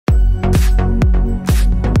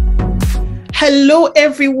Hello,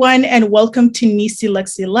 everyone, and welcome to Neecee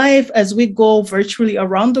Lexy Live as we go virtually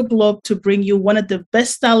around the globe to bring you one of the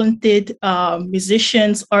best talented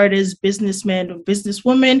musicians, artists, businessmen,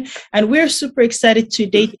 businesswomen. And we're super excited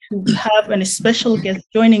today to have a special guest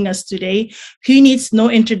joining us today. He needs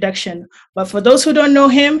no introduction, but for those who don't know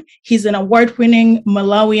him, he's an award-winning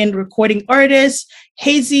Malawian recording artist.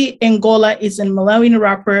 Hayze Engola is a Malawian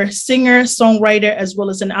rapper, singer, songwriter, as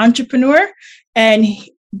well as an entrepreneur. And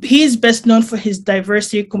he's best known for his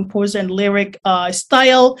diversity, composer, and lyric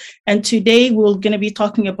style. And today we're going to be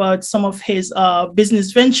talking about some of his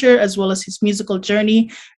business venture as well as his musical journey.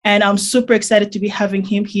 And I'm super excited to be having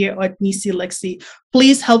him here at Neecee Lexy.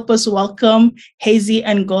 Please help us welcome Hayze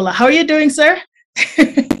Engola. How are you doing, sir?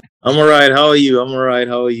 I'm all right. How are you? I'm all right.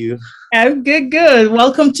 How are you? I'm good, good.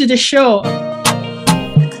 Welcome to the show.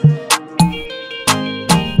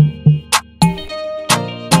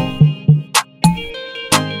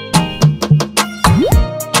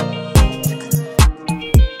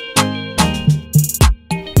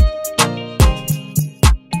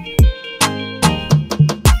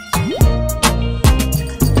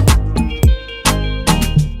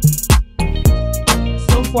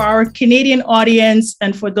 For our Canadian audience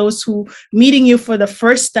and for those who meeting you for the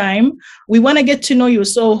first time, we want to get to know you.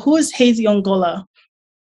 So who is Hayze Engola?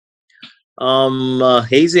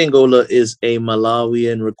 Hayze Engola is a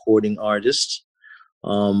Malawian recording artist,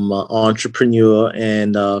 entrepreneur,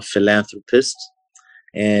 and philanthropist.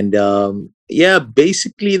 And yeah,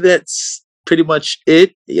 basically that's pretty much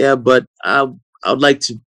it. Yeah, but I would like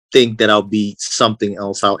to think that I'll be something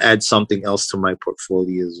else. I'll add something else to my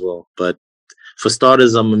portfolio as well. But for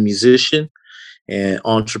starters, I'm a musician, an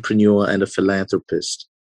entrepreneur, and a philanthropist.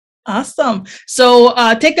 Awesome. So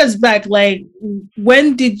take us back. Like,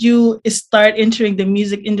 when did you start entering the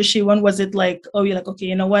music industry? When was it like, oh, you're like, okay,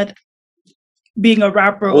 you know what? Being a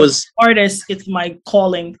rapper or artist, it's my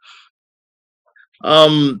calling.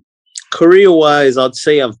 Career-wise, I'd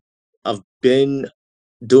say I've been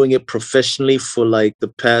doing it professionally for like the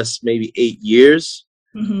past maybe 8 years,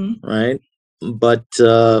 right? But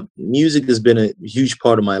music has been a huge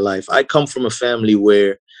part of my life. I come from a family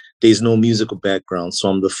where there's no musical background, so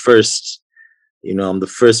I'm the first, I'm the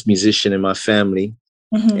first musician in my family,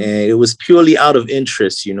 and it was purely out of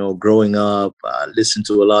interest. Growing up, I listened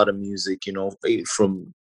to a lot of music,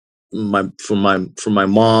 from my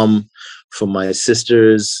mom, from my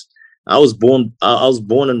sisters. I was born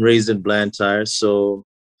and raised in Blantyre, so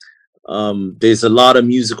there's a lot of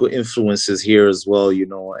musical influences here as well,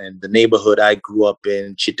 and the neighborhood I grew up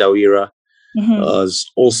in, Chitawira,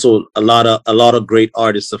 is also a lot of great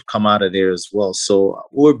artists have come out of there as well. So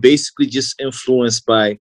we're basically just influenced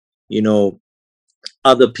by,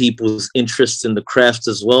 other people's interest in the craft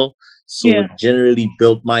as well. So it generally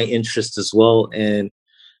built my interest as well. And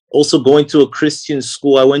also going to a Christian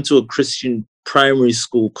school, I went to a Christian primary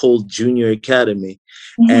school called Junior Academy,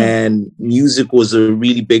 and music was a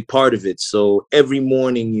really big part of it. So every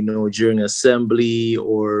morning, during assembly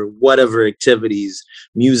or whatever activities,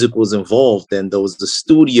 music was involved. And there was the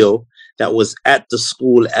studio that was at the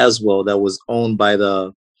school as well, that was owned by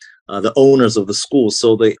the owners of the school.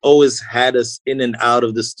 So they always had us in and out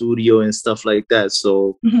of the studio and stuff like that.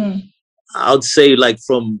 So I would say like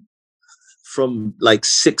from like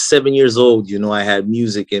 6-7 years old, I had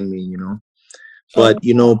music in me, But,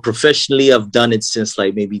 professionally, I've done it since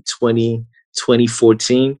like maybe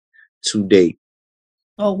 2014 to date.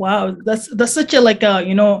 Oh, wow. That's such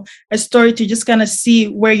a story to just kind of see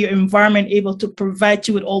where your environment able to provide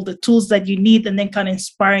you with all the tools that you need and then kind of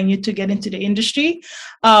inspiring you to get into the industry.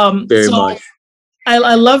 Very much.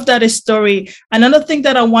 I love that story. Another thing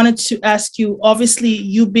that I wanted to ask you, obviously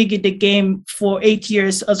you been in the game for 8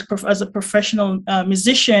 years as a professional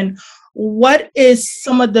musician. What is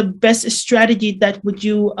some of the best strategy that would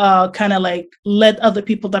you kind of like let other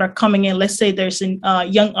people that are coming in? Let's say there's a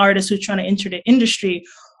young artist who's trying to enter the industry.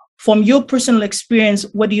 From your personal experience,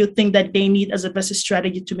 what do you think that they need as a best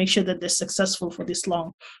strategy to make sure that they're successful for this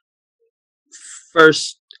long?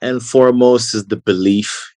 First and foremost is the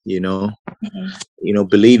belief,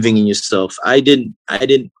 believing in yourself. I didn't,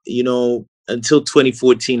 until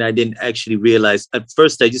 2014, I didn't actually realize. At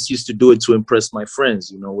first, I just used to do it to impress my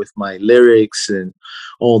friends, with my lyrics and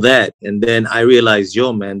all that. And then I realized,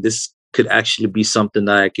 yo, man, this could actually be something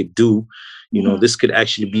that I could do. This could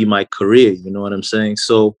actually be my career. You know what I'm saying?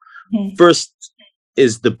 So first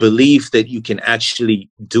is the belief that you can actually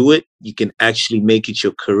do it. You can actually make it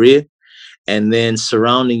your career. And then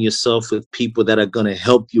surrounding yourself with people that are going to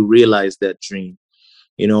help you realize that dream.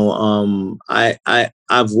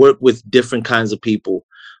 I've worked with different kinds of people.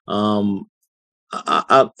 I'm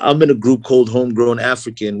in a group called HOMEGROWN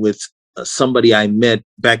AFRICAN with somebody I met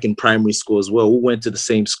back in primary school as well. We went to the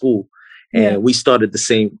same school, and we started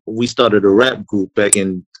a rap group back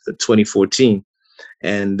in 2014.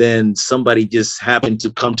 And then somebody just happened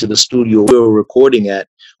to come to the studio we were recording at,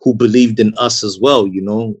 who believed in us as well. You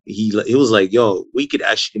know, he was like, yo, we could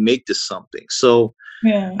actually make this something. So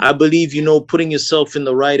I believe, you know, putting yourself in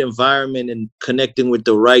the right environment and connecting with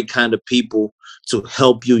the right kind of people to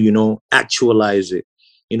help you, you know, actualize it,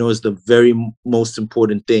 you know, is the very most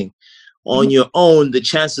important thing. On your own, the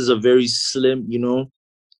chances are very slim, you know,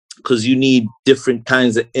 because you need different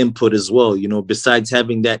kinds of input as well. You know, besides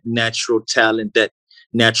having that natural talent, that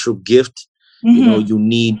natural gift, you know, you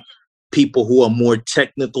need people who are more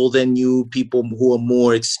technical than you, people who are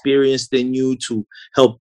more experienced than you to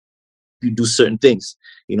help you do certain things,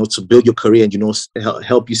 you know, to build your career and, you know,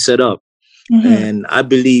 help you set up. And I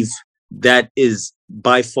believe that is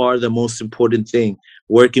by far the most important thing,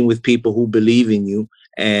 working with people who believe in you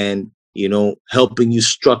and, you know, helping you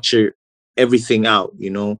structure everything out, you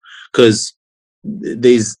know, because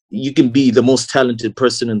you can be the most talented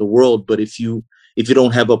person in the world, but if you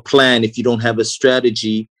don't have a plan, if you don't have a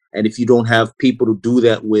strategy, and if you don't have people to do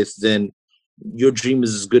that with, then your dream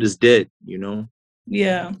is as good as dead, you know?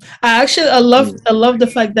 Yeah, I love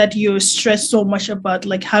the fact that you stress so much about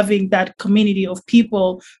like having that community of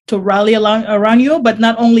people to rally around you, but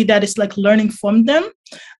not only that, it's like learning from them.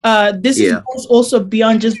 This is also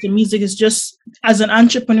beyond just the music. It's just as an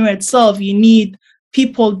entrepreneur itself, you need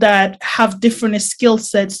people that have different skill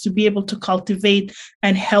sets to be able to cultivate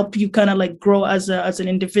and help you kind of like grow as an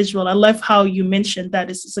individual. I love how you mentioned that.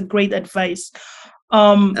 It's a great advice.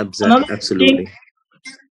 Absolutely.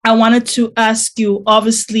 I wanted to ask you,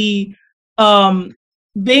 obviously,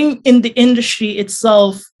 being in the industry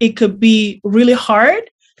itself, it could be really hard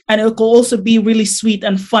and it could also be really sweet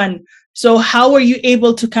and fun. So how are you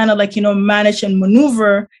able to kind of like, you know, manage and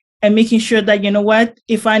maneuver and making sure that, you know what,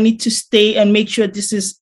 if I need to stay and make sure this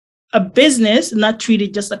is a business, not treat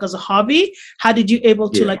it just like as a hobby, how did you able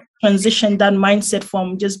to like transition that mindset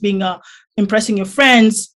from just being impressing your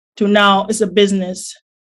friends to now it's a business?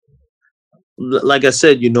 Like I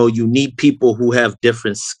said, you know, you need people who have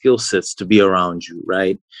different skill sets to be around you,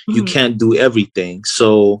 right? You can't do everything.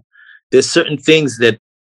 So there's certain things that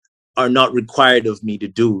are not required of me to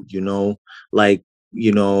do, you know, like,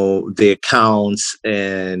 you know, the accounts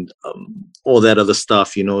and all that other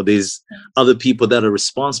stuff. You know, there's other people that are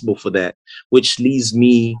responsible for that, which leaves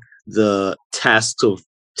me the task of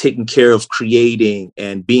taking care of creating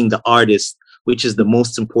and being the artist, which is the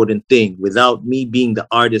most important thing. Without me being the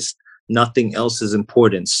artist, nothing else is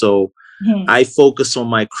important. So I focus on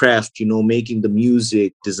my craft, you know, making the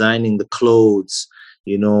music, designing the clothes,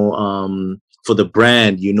 you know, for the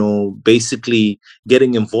brand, you know, basically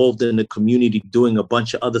getting involved in the community, doing a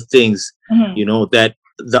bunch of other things, you know, that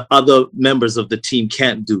the other members of the team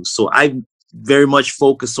can't do. So I very much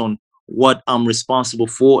focus on what I'm responsible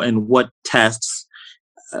for and what tasks,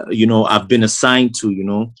 you know, I've been assigned to, you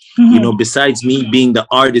know, besides me being the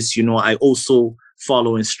artist, you know, I also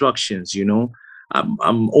follow instructions, you know,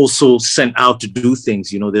 I'm also sent out to do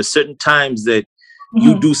things, you know, there's certain times that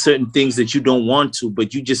you do certain things that you don't want to,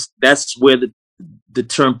 but that's where the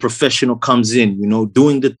term professional comes in, you know,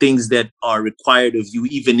 doing the things that are required of you,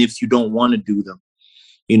 even if you don't want to do them,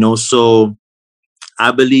 you know. So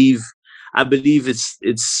I believe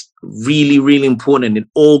it's really, really important. It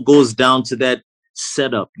all goes down to that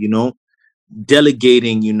setup, you know,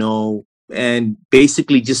 delegating, you know, and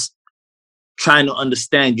basically just trying to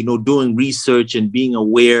understand, you know, doing research and being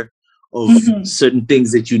aware of certain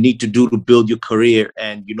things that you need to do to build your career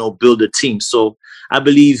and, you know, build a team. So I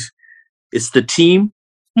believe it's the team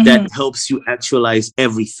that helps you actualize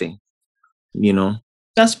everything, you know.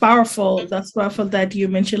 That's powerful. That's powerful that you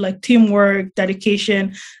mentioned like teamwork,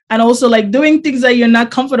 dedication, and also like doing things that you're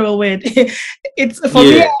not comfortable with. It's for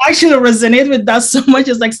me, I actually resonate with that so much.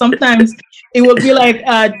 It's like sometimes it will be like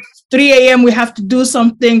 3 a.m. we have to do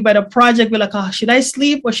something, but a project we're like, oh, should I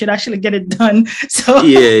sleep or should I actually get it done? So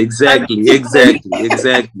exactly.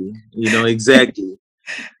 You know, exactly.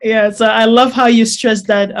 Yeah, so I love how you stress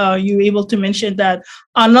that you're able to mention that.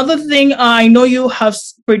 Another thing, I know you have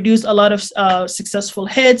produced a lot of successful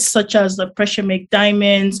hits, such as the Pressure Make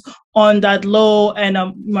Diamonds, On That Low, and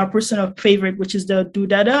my personal favorite, which is the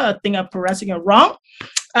DobaDoba. I think I'm pronouncing it wrong.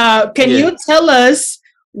 Can you tell us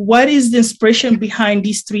what is the inspiration behind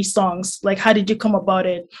these 3 songs? Like, how did you come about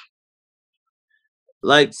it?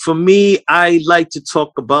 Like, for me, I like to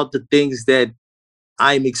talk about the things that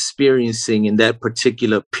I'm experiencing in that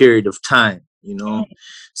particular period of time, you know.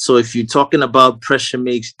 So if you're talking about Pressure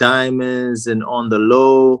Makes Diamonds and On the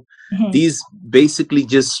Low, these basically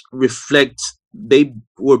just reflect they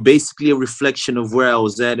were basically a reflection of where I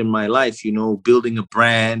was at in my life, you know, building a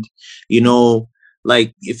brand, you know,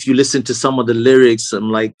 like if you listen to some of the lyrics, I'm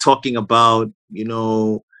like talking about, you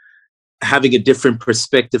know, having a different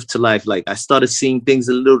perspective to life. Like I started seeing things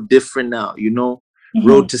a little different now, you know.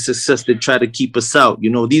 Road to success, they try to keep us out. You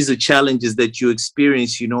know, these are challenges that you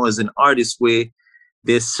experience, you know, as an artist, where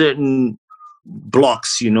there's certain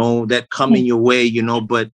blocks, you know, that come in your way, you know,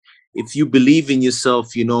 but if you believe in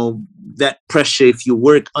yourself, you know, that pressure, if you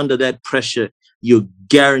work under that pressure, you're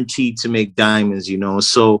guaranteed to make diamonds, you know.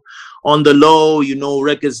 So on the low, you know,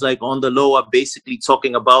 records like On the Low are basically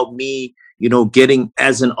talking about me, you know, getting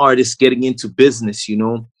as an artist, getting into business, you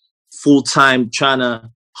know, full time, trying to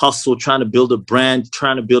hustle, trying to build a brand,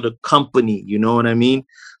 trying to build a company, you know what I mean?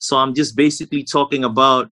 So I'm just basically talking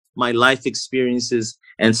about my life experiences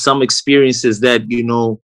and some experiences that, you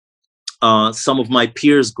know, some of my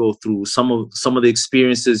peers go through, some of the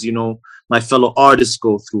experiences, you know, my fellow artists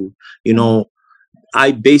go through. You know,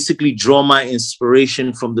 I basically draw my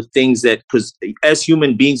inspiration from the things that, because as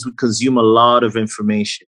human beings, we consume a lot of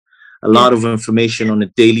information on a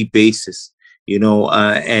daily basis, you know,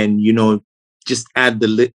 and, you know, just add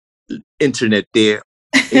the internet there,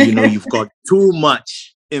 and, you know, you've got too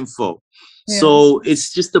much info. So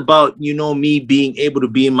it's just about, you know, me being able to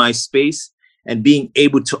be in my space and being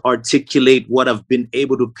able to articulate what I've been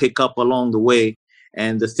able to pick up along the way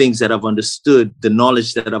and the things that I've understood, the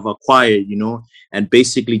knowledge that I've acquired, you know, and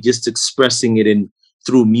basically just expressing it in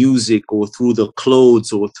through music or through the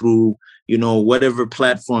clothes or through, you know, whatever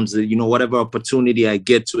platforms that, you know, whatever opportunity I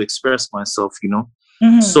get to express myself, you know.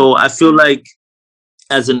 So I feel like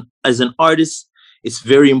as an artist, it's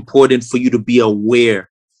very important for you to be aware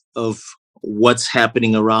of what's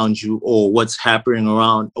happening around you, or what's happening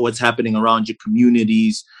around your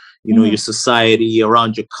communities, you know, your society,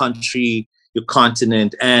 around your country, your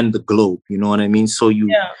continent, and the globe, you know what I mean? So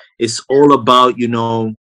it's all about, you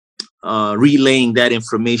know, relaying that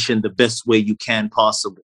information the best way you can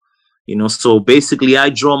possible, you know. So basically I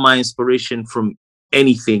draw my inspiration from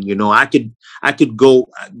anything, you know. I could go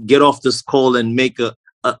get off this call and make a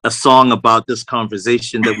song about this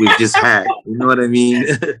conversation that we've just had. You know what I mean?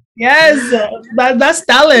 Yes, that's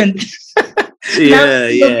talent.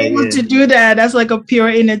 Able to do that, that's like a pure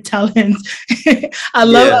inner talent. I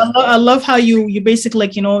love how you basically,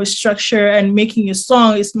 like, you know, structure and making your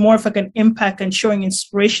song is more of like an impact and showing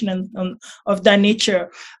inspiration and of that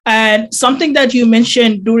nature. And something that you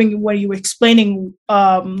mentioned during when you were explaining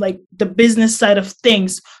like the business side of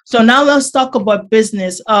things. So now let's talk about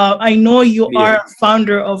business. I know you are a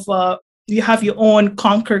founder of you have your own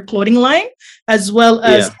Conquer clothing line, as well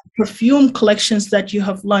as perfume collections that you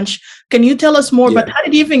have launched. Can you tell us more about how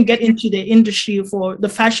did you even get into the industry, for the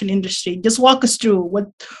fashion industry? Just walk us through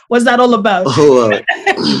what's that all about?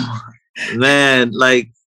 Man,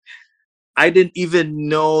 like I didn't even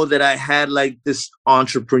know that I had like this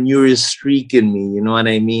entrepreneurial streak in me. You know what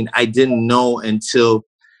I mean? I didn't know until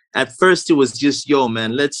at first it was just, yo,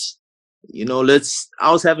 man,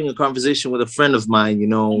 I was having a conversation with a friend of mine, you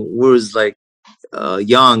know, we was like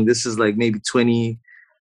young. This is like maybe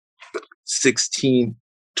 2016,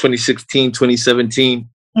 2017.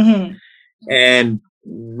 And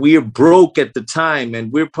we're broke at the time,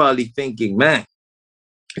 and we're probably thinking, man,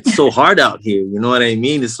 it's so hard out here. You know what I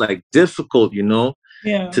mean? It's like difficult, you know,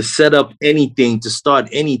 to set up anything, to start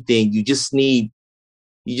anything. You just need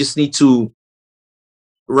to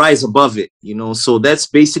rise above it, you know. So that's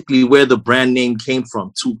basically where the brand name came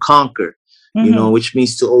from, to conquer, you know, which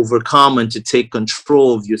means to overcome and to take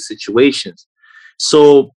control of your situations.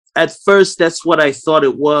 So at first, that's what I thought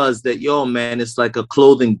it was, that, yo, man, it's like a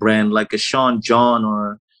clothing brand, like a Sean John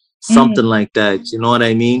or something like that. You know what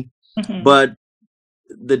I mean? But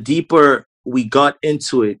the deeper we got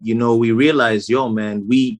into it, you know, we realized, yo, man,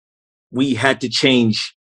 we had to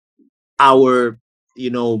change our, you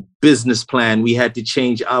know, business plan. We had to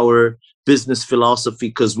change our business philosophy,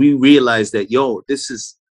 because we realized that, yo, this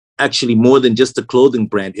is actually more than just a clothing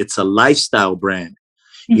brand. It's a lifestyle brand,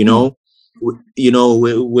 you know. You know,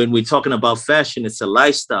 when we're talking about fashion, it's a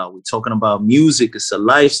lifestyle. We're talking about music, it's a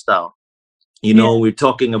lifestyle. You know, we're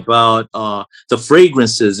talking about the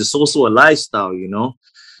fragrances, it's also a lifestyle, you know.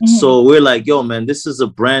 So we're like, yo, man, this is a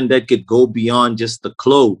brand that could go beyond just the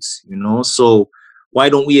clothes, you know. So why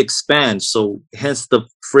don't we expand? So hence the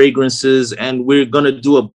fragrances, and we're gonna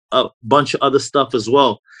do a bunch of other stuff as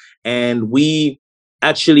well. And we're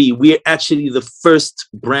actually the first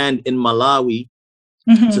brand in Malawi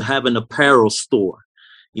to have an apparel store,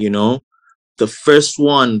 you know, the first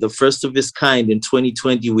of its kind in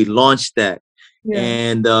 2020. We launched that.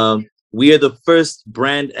 And we are the first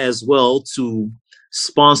brand as well to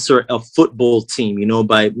sponsor a football team, you know,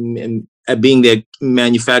 by being their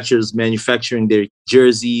manufacturers, manufacturing their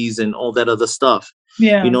jerseys and all that other stuff.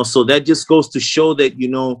 Yeah. You know, so that just goes to show that, you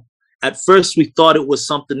know, at first we thought it was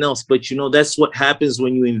something else, but you know, that's what happens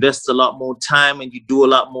when you invest a lot more time and you do a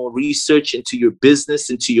lot more research into your business,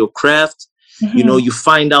 into your craft. You know, you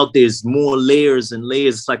find out there's more layers and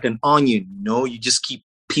layers. It's like an onion, you know, you just keep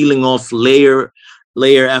peeling off layer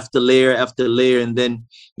after layer after layer. And then,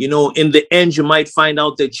 you know, in the end, you might find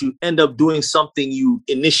out that you end up doing something you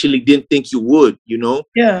initially didn't think you would, you know?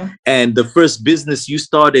 Yeah. And the first business you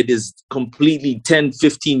started is completely 10,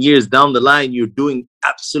 15 years down the line, you're doing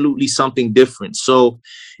absolutely something different. So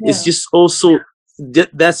it's just also,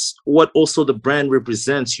 that's what also the brand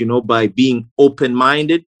represents, you know, by being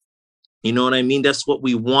open-minded. You know what I mean? That's what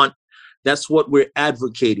we want. That's what we're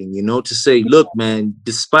advocating, you know, to say, look, man,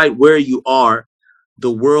 despite where you are,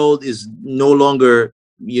 the world is no longer,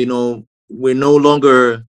 you know, we're no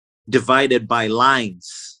longer divided by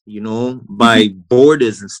lines, you know, by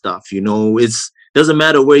borders and stuff, you know. It's doesn't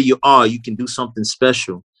matter where you are, you can do something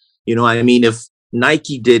special. You know, I mean, if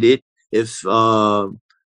Nike did it, if all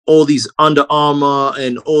these Under Armour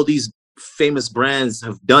and all these famous brands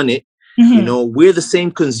have done it, you know, we're the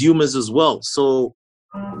same consumers as well. So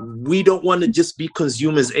we don't want to just be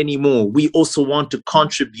consumers anymore. We also want to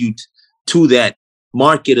contribute to that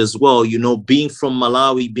market as well, you know, being from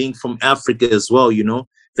Malawi, being from Africa as well, you know,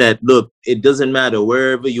 that look, it doesn't matter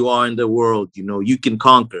wherever you are in the world, you know, you can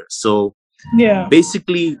conquer. So yeah,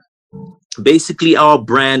 basically our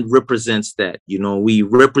brand represents that, you know, we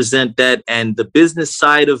represent that. And the business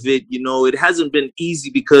side of it, you know, it hasn't been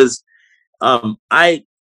easy because I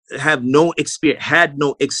have had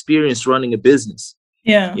no experience running a business.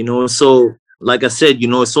 Yeah, you know, so like I said, you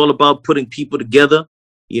know, it's all about putting people together,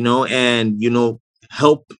 you know, and, you know,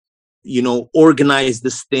 help, you know, organize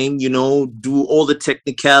this thing, you know, do all the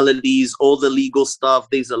technicalities, all the legal stuff.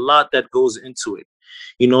 There's a lot that goes into it,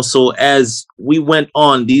 you know. So as we went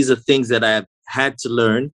on, these are things that I've had to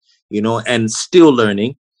learn, you know, and still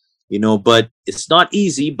learning, you know, but it's not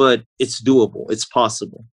easy, but it's doable. It's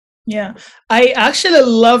possible. Yeah, I actually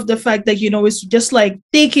love the fact that, you know, it's just like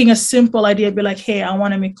taking a simple idea, be like, hey, I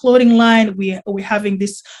want to make clothing line. We're having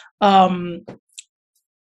this.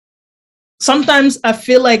 Sometimes I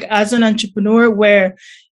feel like as an entrepreneur, where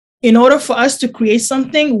in order for us to create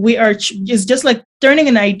something, it's just like turning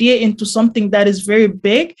an idea into something that is very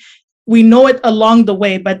big. We know it along the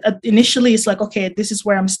way, but initially it's like, okay, this is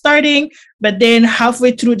where I'm starting. But then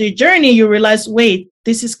halfway through the journey, you realize, wait,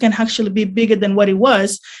 this can actually be bigger than what it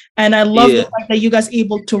was. And I love the fact that you guys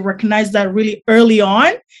able to recognize that really early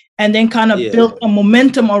on, and then kind of build a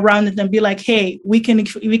momentum around it and be like, hey, we can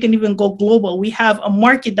even go global. We have a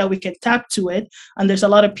market that we can tap to it. And there's a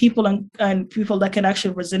lot of people and people that can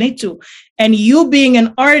actually resonate to. And you being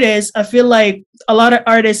an artist, I feel like a lot of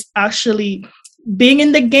artists actually being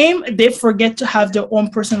in the game, they forget to have their own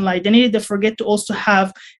personal identity. They forget to also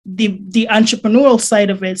have the entrepreneurial side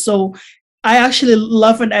of it. So I actually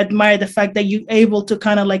love and admire the fact that you're able to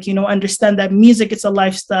kind of like, you know, understand that music is a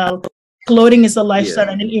lifestyle, clothing is a lifestyle,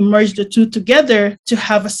 and then merge the two together to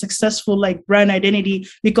have a successful like brand identity.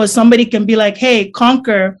 Because somebody can be like, hey,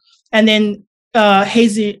 Conquer, and then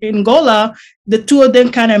Hayze Engola, the two of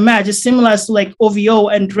them kind of match. It's similar to like OVO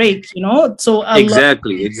and Drake, you know. So I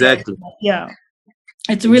exactly. Yeah.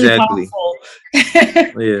 It's really powerful.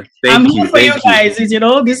 Yeah, I'm here for you guys. You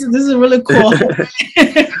know, this is really cool.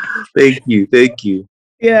 Thank you.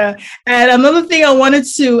 Yeah, and another thing I wanted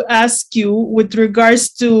to ask you with regards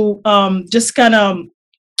to just kind of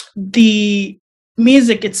the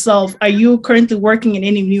music itself. Are you currently working in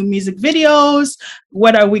any new music videos?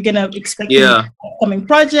 What are we gonna expect in upcoming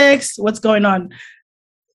projects? What's going on?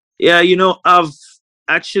 Yeah, you know, I've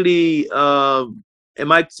actually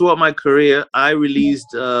throughout my career,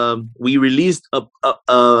 we released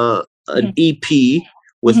an EP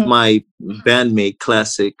with my bandmate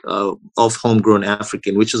Classic of Homegrown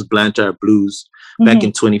African, which was Blantyre Blues back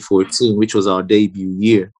in 2014, which was our debut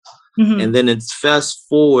year. And then it's fast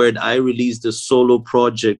forward, I released a solo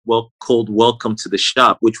project called Welcome to the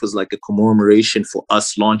Shop, which was like a commemoration for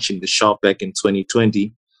us launching the shop back in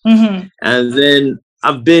 2020. And then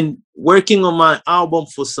I've been working on my album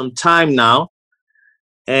for some time now,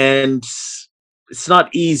 and it's not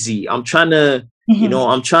easy. I'm trying to, you know,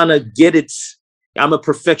 I'm trying to get it. I'm a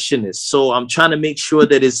perfectionist, so I'm trying to make sure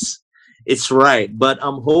that it's right. But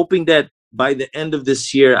I'm hoping that by the end of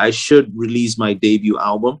this year, I should release my debut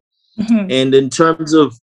album. And in terms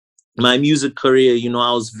of my music career, you know,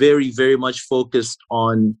 I was very, very much focused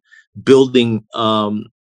on building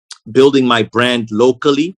my brand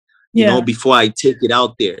locally. you know, before I take it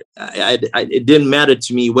out there. It didn't matter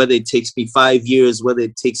to me whether it takes me 5 years, whether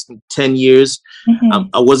it takes me 10 years.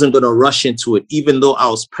 I wasn't going to rush into it, even though I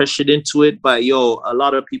was pressured into it by, a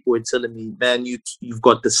lot of people were telling me, man, you've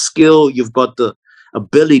got the skill, you've got the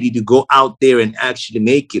ability to go out there and actually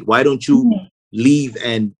make it. Why don't you leave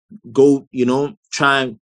and go, try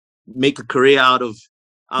and make a career out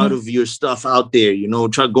of your stuff out there,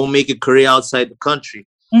 try to go make a career outside the country.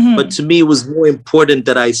 But to me, it was more important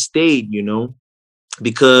that I stayed,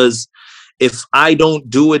 because if I don't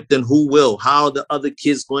do it, then who will? How are the other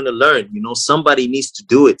kids going to learn? Somebody needs to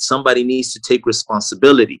do it. Somebody needs to take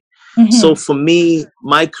responsibility. So for me,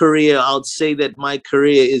 my career, I would say that my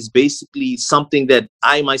career is basically something that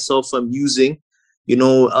I myself am using,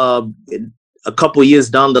 a couple of years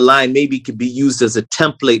down the line, maybe it could be used as a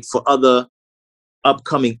template for other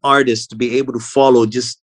upcoming artists to be able to follow,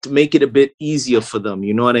 just to make it a bit easier for them.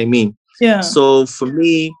 You know what I mean? Yeah. So for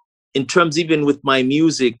me, in terms, even with my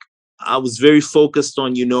music, I was very focused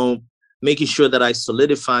on, making sure that I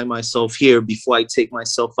solidify myself here before I take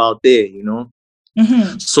myself out there,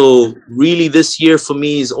 So really this year for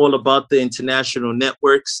me is all about the international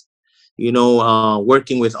networks,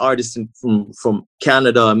 working with artists from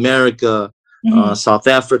Canada, America, South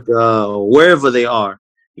Africa, or wherever they are.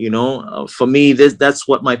 For me, that's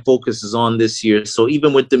what my focus is on this year. So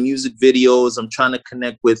even with the music videos, I'm trying to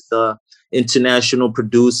connect with international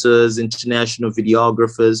producers, international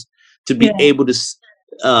videographers, to be able to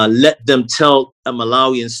let them tell a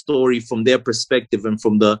Malawian story from their perspective and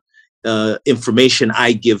from the information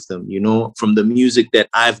I give them, from the music that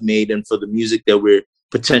I've made and for the music that we're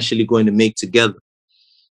potentially going to make together.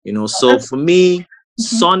 So for me,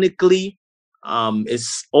 sonically,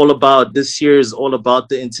 it's all about, this year is all about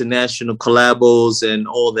the international collabos and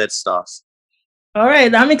all that stuff. All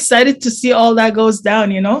right, I'm excited to see all that goes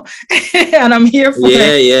down, and I'm here for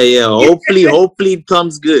it. Yeah. Hopefully it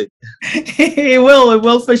comes good. It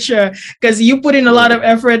will for sure, because you put in a lot of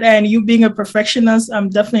effort, and you being a perfectionist, I'm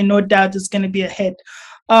definitely no doubt it's going to be a hit.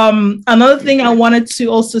 Another thing I wanted to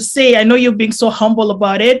also say, I know you're being so humble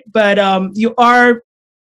about it, but you are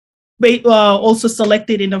also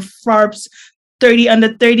selected in the Forbes 30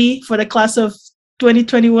 under 30 for the class of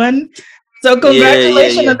 2021. So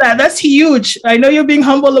congratulations on that. That's huge. I know you're being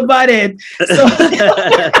humble about it. So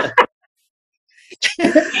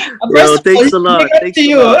thanks a lot.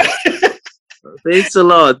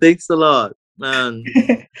 Thanks a lot, man.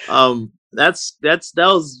 That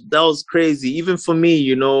was crazy. Even for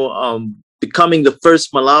me, becoming the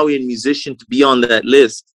first Malawian musician to be on that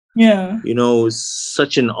list. Yeah. It's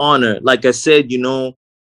such an honor. Like I said,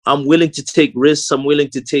 I'm willing to take risks. I'm willing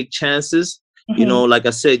to take chances. Like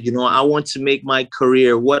I said, I want to make my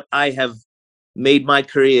career, what I have made my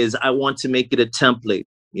career is, I want to make it a template,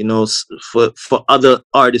 for other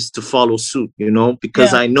artists to follow suit,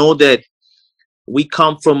 because I know that we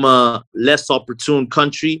come from a less opportune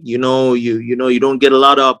country. You don't get a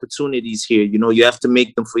lot of opportunities here. You have to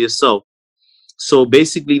make them for yourself. So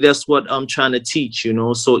basically that's what I'm trying to teach,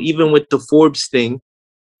 So even with the Forbes thing,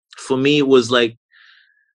 for me, it was like,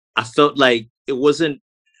 I felt like it wasn't,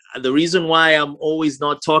 the reason why I'm always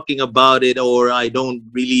not talking about it, or I don't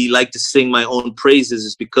really like to sing my own praises,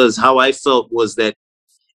 is because how I felt was that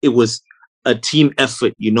it was a team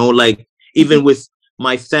effort, like even with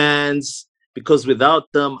my fans, because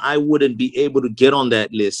without them, I wouldn't be able to get on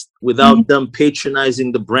that list. Without them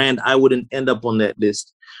patronizing the brand, I wouldn't end up on that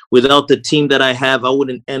list. Without the team that I have, I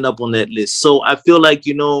wouldn't end up on that list. So I feel like,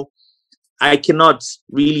 I cannot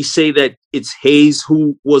really say that it's Hayze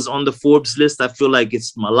who was on the Forbes list. I feel like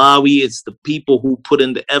it's Malawi. It's the people who put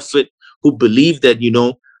in the effort, who believe that,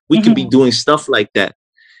 we can be doing stuff like that,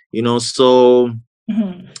 So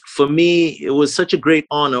for me, it was such a great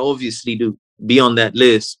honor, obviously, to be on that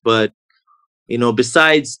list. But,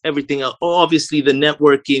 besides everything else, obviously the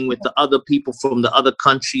networking with the other people from the other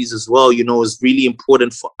countries as well, is really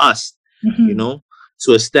important for us,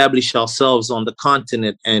 to establish ourselves on the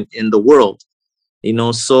continent and in the world,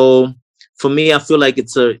 So for me, I feel like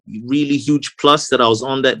it's a really huge plus that I was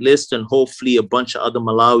on that list, and hopefully a bunch of other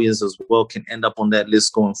Malawians as well can end up on that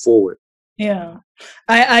list going forward. Yeah,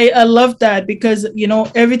 I love that, because,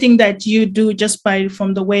 everything that you do, just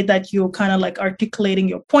from the way that you're kind of like articulating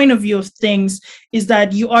your point of view of things, is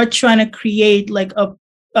that you are trying to create like a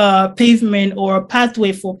pavement or a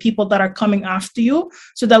pathway for people that are coming after you,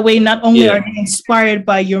 so that way not only are they inspired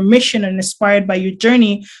by your mission and inspired by your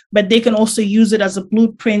journey, but they can also use it as a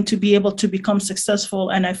blueprint to be able to become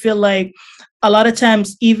successful. And I feel like a lot of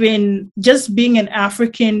times, even just being an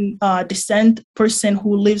African descent person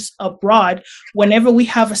who lives abroad, whenever we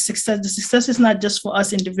have a success, the success is not just for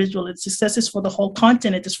us individually. The success is for the whole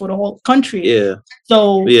continent. It's for the whole country. Yeah.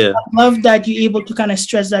 So yeah. I love that you're able to kind of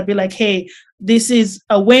stress that, be like, hey, this is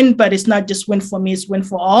a win, but it's not just win for me, it's win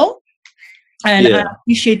for all. And I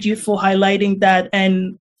appreciate you for highlighting that.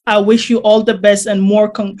 And I wish you all the best and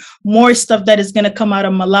more stuff that is going to come out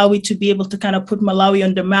of Malawi to be able to kind of put Malawi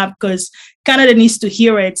on the map, because Canada needs to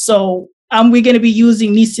hear it. So we're going to be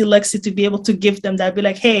using Neecee Lexy to be able to give them that, be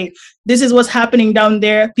like, hey, this is what's happening down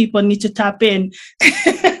there. People need to tap in.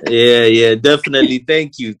 Yeah, definitely.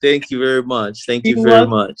 Thank you very much. Thank you very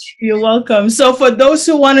much. You're welcome. So for those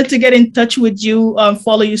who wanted to get in touch with you,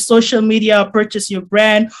 follow your social media, purchase your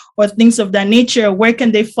brand, or things of that nature, where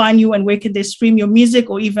can they find you, and where can they stream your music,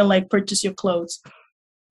 or even like purchase your clothes?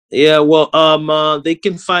 Yeah, well, they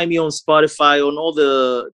can find me on Spotify, on all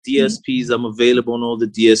the DSPs. I'm available on all the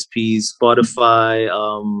DSPs, Spotify,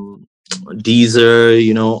 Deezer.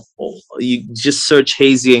 You know, you just search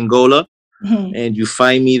Hayze Engola, and you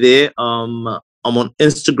find me there. I'm on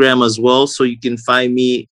Instagram as well, so you can find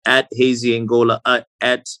me at Hayze Engola,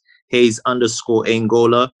 at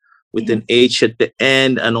Hayze_Engola with an H at the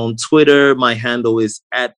end. And on Twitter, my handle is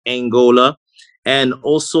at Engola. And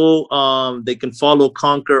also, they can follow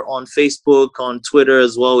Conquer on Facebook, on Twitter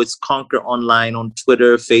as well. It's Conquer Online on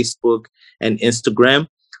Twitter, Facebook, and Instagram.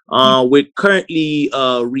 We're currently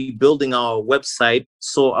rebuilding our website.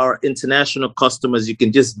 So our international customers, you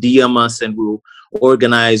can just DM us and we'll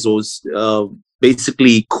organize those,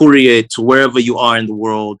 basically courier it to wherever you are in the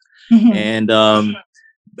world. And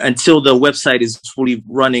until the website is fully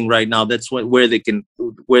running right now, that's where they can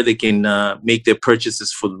make their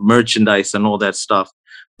purchases for merchandise and all that stuff.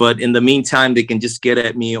 But in the meantime, they can just get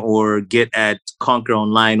at me or get at Conquer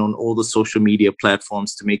Online on all the social media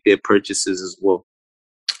platforms to make their purchases as well.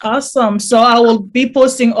 Awesome. So I will be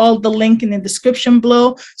posting all the link in the description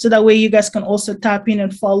below, so that way you guys can also tap in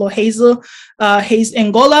and follow Hayze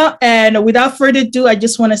Engola. And without further ado, I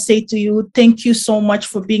just want to say to you, thank you so much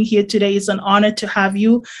for being here today. It's an honor to have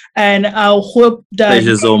you. And I hope that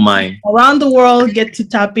pleasure's all mine. Around the world get to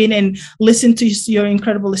tap in and listen to your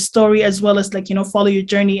incredible story, as well as, like, you know, follow your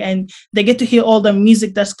journey, and they get to hear all the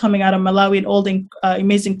music that's coming out of Malawi and all the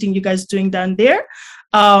amazing thing you guys doing down there.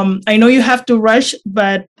 I know you have to rush,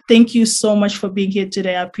 but thank you so much for being here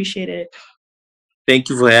today. I appreciate it. Thank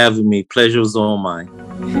you for having me. Pleasure was all mine.